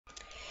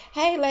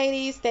Hey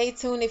ladies, stay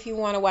tuned if you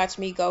want to watch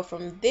me go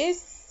from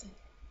this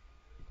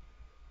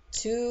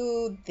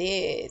to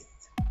this.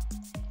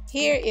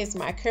 Here is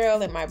my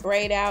curl and my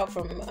braid out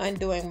from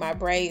undoing my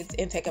braids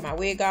and taking my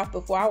wig off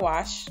before I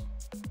wash.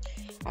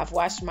 I've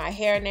washed my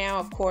hair now,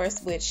 of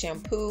course, with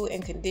shampoo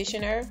and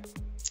conditioner.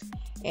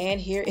 And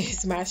here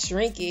is my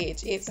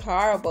shrinkage. It's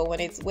horrible.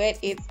 When it's wet,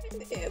 it's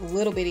a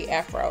little bitty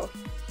afro.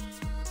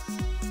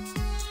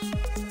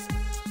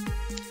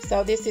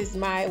 So this is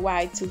my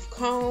wide tooth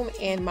comb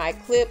and my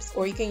clips,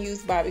 or you can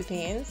use bobby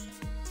pins.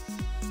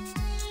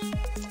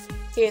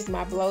 Here's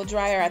my blow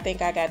dryer. I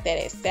think I got that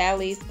at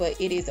Sally's,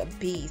 but it is a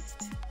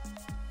beast.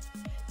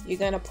 You're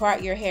going to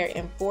part your hair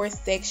in 4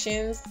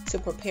 sections to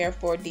prepare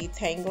for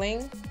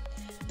detangling.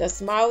 The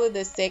smaller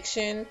the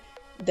section,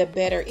 the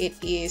better it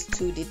is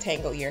to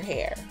detangle your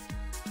hair.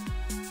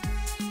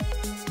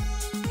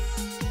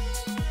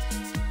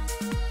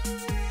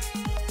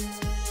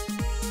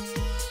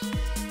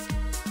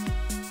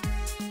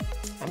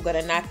 I'm going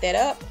to knot that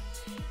up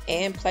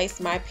and place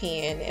my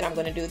pin, and I'm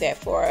going to do that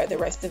for the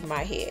rest of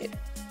my head.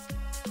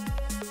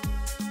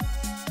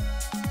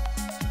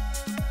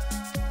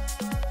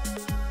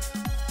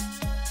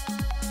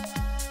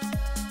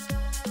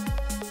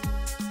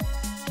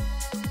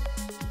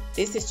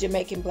 This is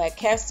Jamaican Black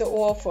Castor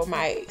Oil for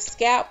my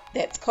scalp.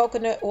 That's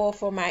coconut oil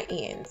for my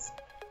ends.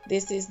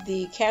 This is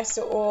the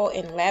castor oil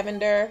and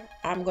lavender.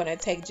 I'm going to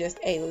take just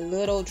a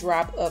little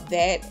drop of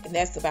that, and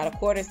that's about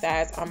 1/4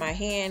 size on my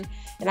hand,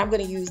 and I'm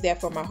going to use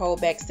that for my whole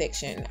back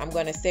section. I'm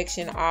going to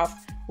section off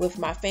with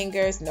my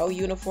fingers, no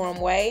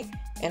uniform way,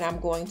 and I'm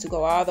going to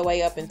go all the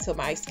way up until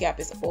my scalp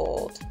is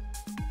oiled.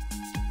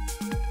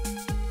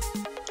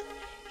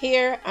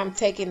 Here I'm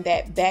taking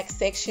that back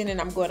section and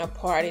I'm going to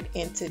part it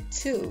into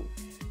 2.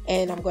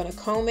 And I'm going to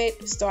comb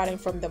it starting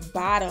from the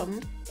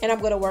bottom, and I'm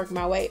going to work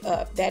my way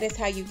up. That is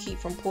how you keep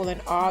from pulling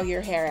all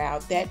your hair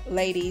out. That,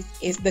 ladies,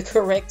 is the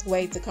correct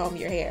way to comb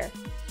your hair.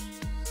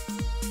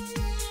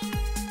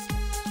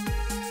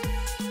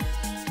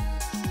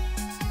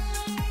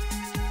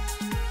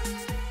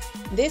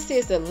 This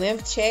is a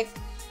length check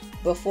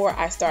before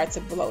I start to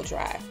blow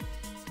dry.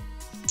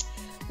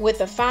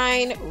 With a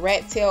fine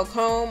rat tail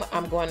comb,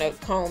 I'm going to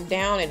comb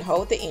down and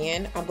hold the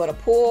end. I'm going to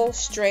pull,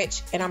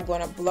 stretch, and I'm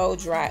going to blow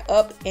dry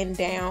up and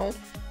down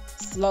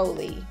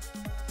slowly.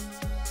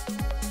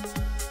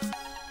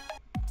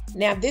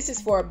 Now this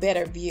is for a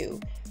better view.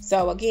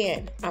 So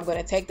again, I'm going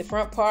to take the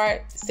front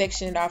part,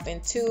 section it off in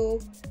 2,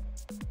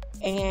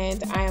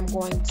 and I am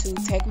going to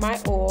take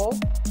my oil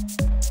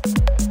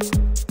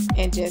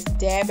and just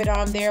dab it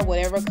on there.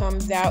 Whatever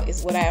comes out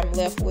is what I am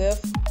left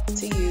with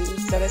to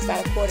use. So that's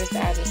about 1/4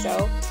 size or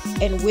so,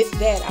 and with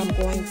that I'm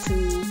going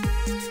to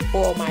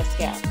oil my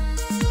scalp.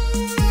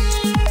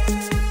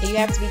 And you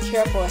have to be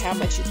careful of how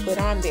much you put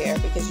on there,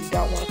 because you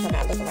don't want to come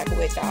out looking like a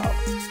wet dog.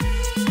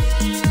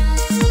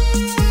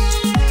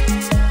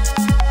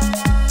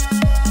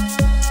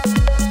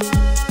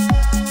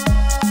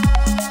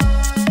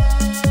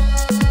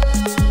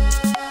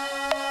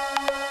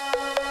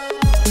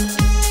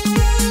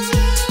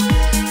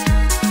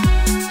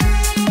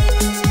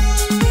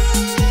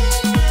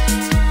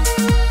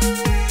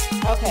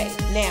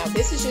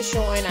 This is just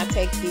showing I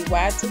take the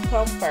wide tooth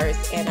comb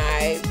first and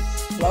I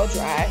blow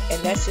dry,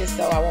 and that's just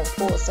so I won't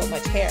pull so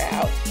much hair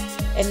out.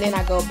 And then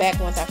I go back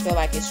once I feel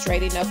like it's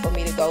straight enough for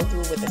me to go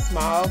through with a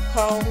small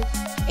comb,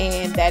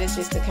 and that is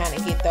just to kind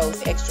of get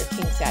those extra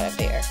kinks out of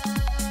there.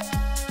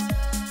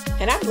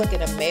 And I'm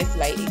looking a mess,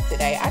 ladies,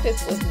 today. I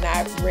just was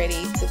not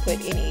ready to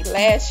put any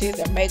lashes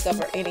or makeup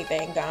or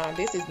anything on.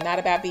 This is not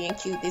about being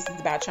cute. This is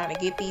about trying to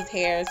get these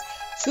hairs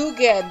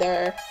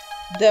together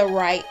the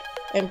right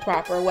and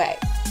proper way.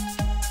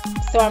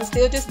 So I'm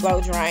still just blow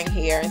drying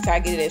here until I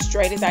get it as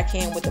straight as I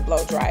can with the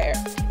blow dryer.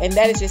 And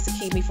that is just to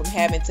keep me from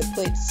having to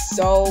put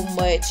so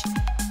much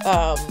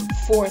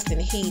force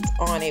and heat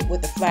on it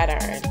with the flat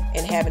iron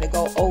and having to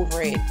go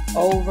over it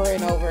over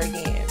and over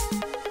again.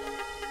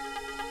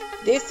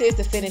 This is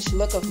the finished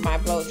look of my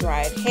blow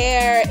dried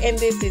hair, and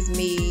this is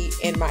me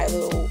in my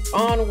little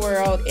on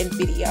world in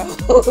video.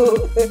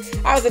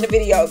 I was in the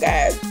video,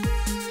 guys.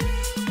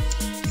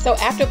 So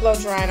after blow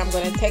drying, I'm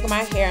going to take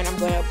my hair and I'm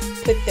going to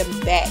put them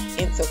back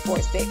into 4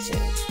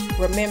 sections.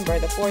 Remember,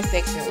 the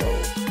 4-section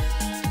rule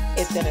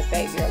is going to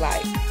save your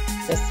life.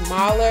 The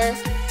smaller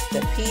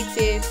the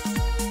pieces,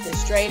 the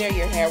straighter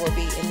your hair will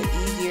be and the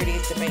easier it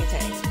is to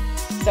maintain.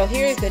 So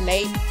here is the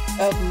nape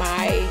of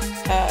my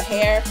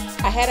hair.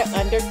 I had an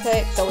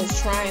undercut, so it's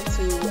trying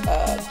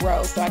to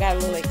grow, so I got a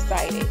little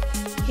excited.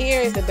 Here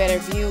is a better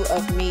view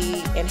of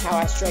me and how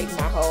I straighten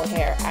my whole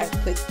hair. I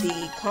put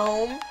the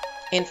comb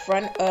in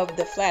front of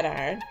the flat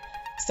iron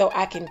so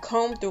I can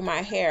comb through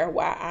my hair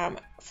while I'm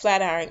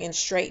flat ironing and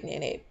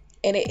straightening it,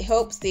 and it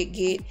helps it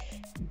get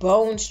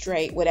bone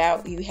straight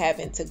without you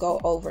having to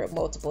go over it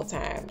multiple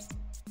times.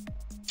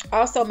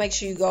 Also, make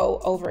sure you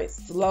go over it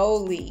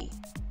slowly.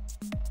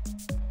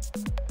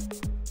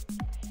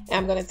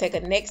 I'm going to take a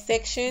next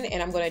section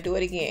and I'm going to do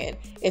it again.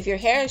 If your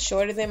hair is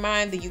shorter than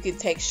mine, then you can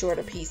take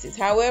shorter pieces.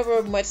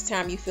 However much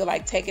time you feel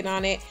like taking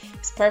on it,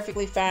 It's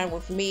perfectly fine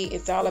with me.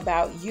 It's all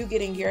about you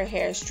getting your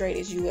hair straight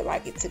as you would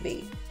like it to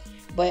be.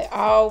 But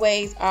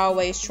always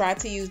try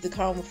to use the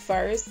comb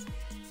first.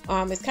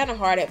 It's kind of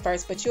hard at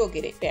first, but you'll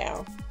get it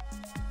down.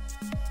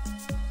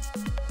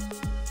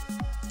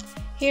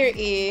 Here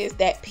is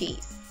that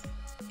piece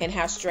and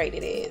how straight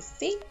it is.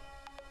 See?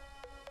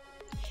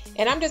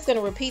 And I'm just going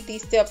to repeat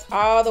these steps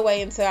all the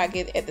way until I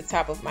get at the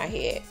top of my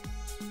head.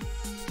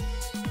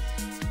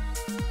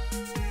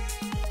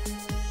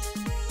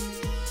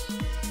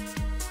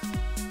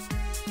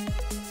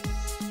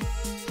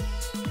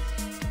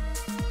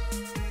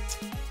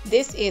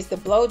 This is the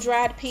blow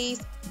dried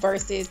piece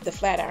versus the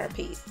flat iron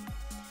piece.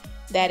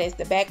 That is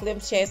the back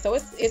limb chest. So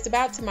it's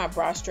about to my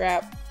bra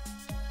strap.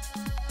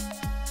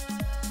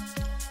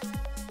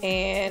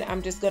 And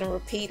I'm just going to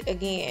repeat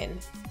again.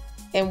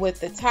 And with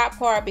the top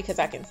part, because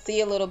I can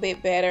see a little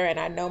bit better and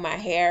I know my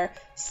hair,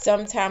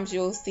 sometimes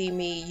you'll see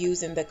me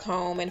using the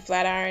comb and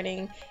flat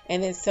ironing,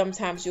 and then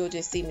sometimes you'll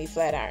just see me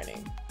flat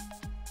ironing.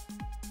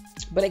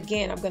 But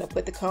again, I'm going to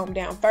put the comb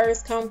down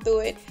first, comb through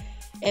it,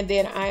 and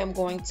then I am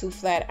going to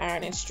flat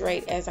iron and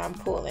straight as I'm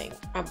pulling.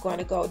 I'm going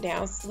to go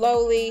down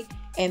slowly,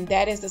 and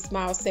that is the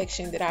small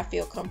section that I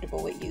feel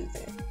comfortable with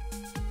using.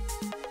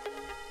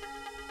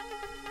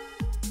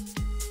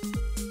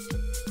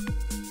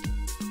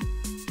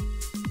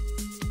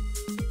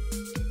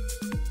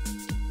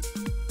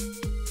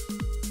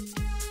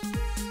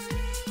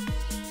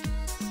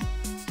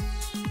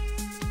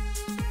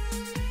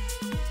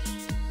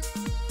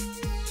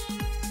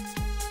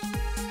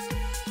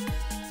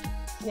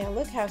 Now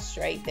look how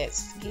straight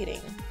that's getting.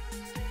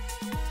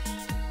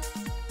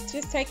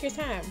 Just take your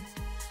time.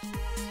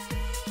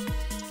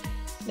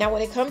 Now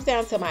when it comes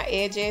down to my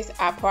edges,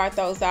 I part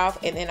those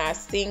off and then I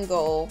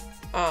single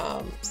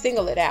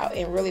it out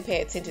and really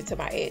pay attention to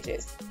my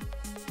edges.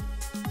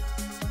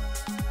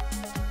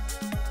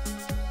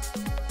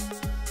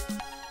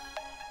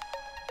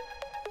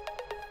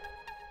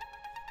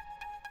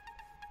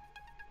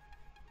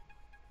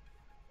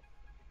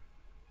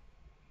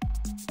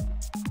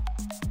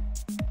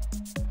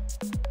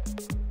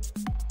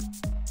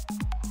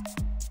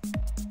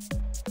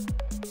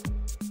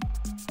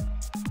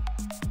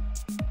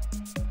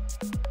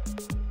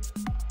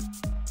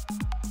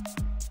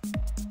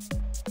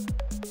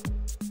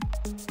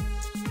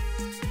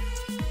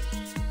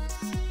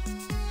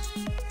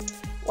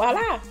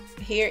 Voila,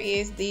 here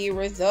is the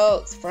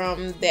results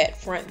from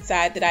that front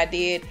side that I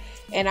did.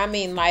 And I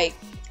mean, like,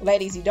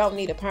 ladies, you don't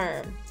need a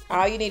perm.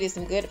 All you need is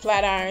some good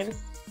flat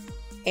irons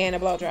and a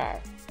blow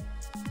dryer.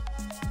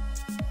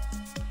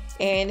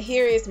 And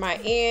here is my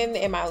end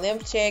and my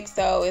lymph check.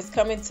 So it's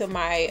coming to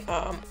my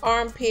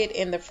armpit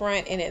in the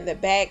front, and in the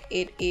back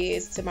it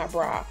is to my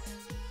bra.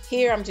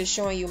 Here I'm just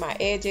showing you my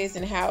edges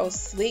and how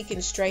sleek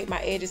and straight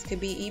my edges could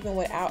be even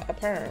without a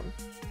perm.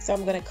 So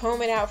I'm going to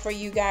comb it out for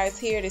you guys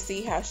here to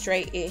see how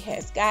straight it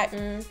has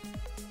gotten.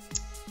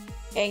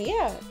 And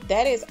yeah,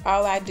 that is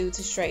all I do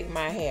to straighten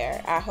my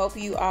hair. I hope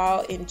you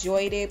all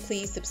enjoyed it.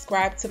 Please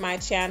subscribe to my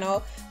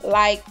channel,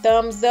 like,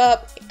 thumbs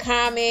up,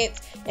 comment,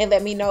 and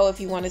let me know if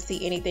you want to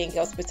see anything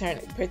else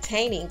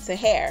pertaining to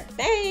hair.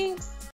 Thanks.